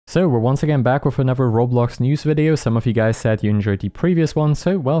So we're once again back with another Roblox news video. Some of you guys said you enjoyed the previous one,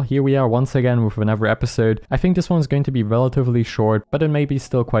 so well, here we are once again with another episode. I think this one's going to be relatively short, but it may be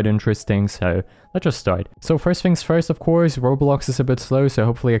still quite interesting, so let's just start. So first things first, of course, Roblox is a bit slow, so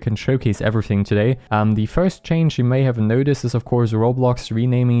hopefully I can showcase everything today. The first change you may have noticed is of course Roblox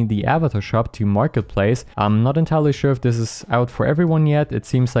renaming the avatar shop to Marketplace. I'm not entirely sure if this is out for everyone yet. It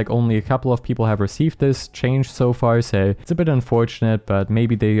seems like only a couple of people have received this change so far, so it's a bit unfortunate, but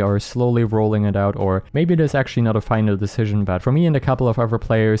maybe they are slowly rolling it out, or maybe it is actually not a final decision. But for me and a couple of other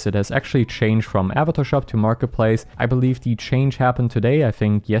players, it has actually changed from avatar shop to Marketplace. I believe the change happened today. I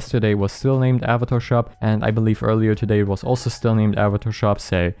think yesterday was still named avatar shop, and I believe earlier today was also still named avatar shop,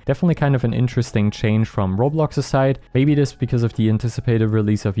 so definitely kind of an interesting change from Roblox's side. Maybe it is because of the anticipated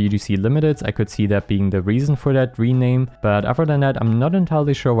release of UGC Limiteds. I could see that being the reason for that rename, but other than that, I'm not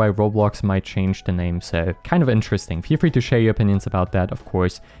entirely sure why Roblox might change the name, so kind of interesting. Feel free to share your opinions about that, of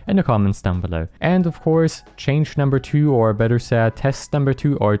course, in the comments down below. And of course, change number 2, or better said, test number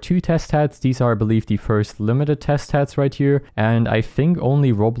 2, are 2 test hats. These are, I believe, the first limited test hats right here, and I think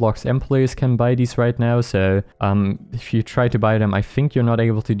only Roblox employees can buy these right now, so if you try to buy them, I think you're not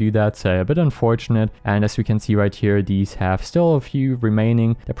able to do that, so a bit unfortunate. And as we can see right here, these have still a few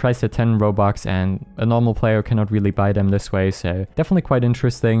remaining. They're priced at 10 Robux, and a normal player cannot really buy them this way, so definitely quite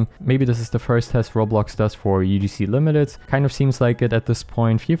interesting. Maybe this is the first test Roblox does for UGC Limiteds. Kind of seems like it at this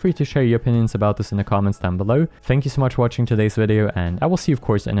point. Feel free to share your opinions about this in the comments down below. Thank you so much for watching today's video, and I will see you of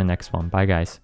course in the next one. Bye guys.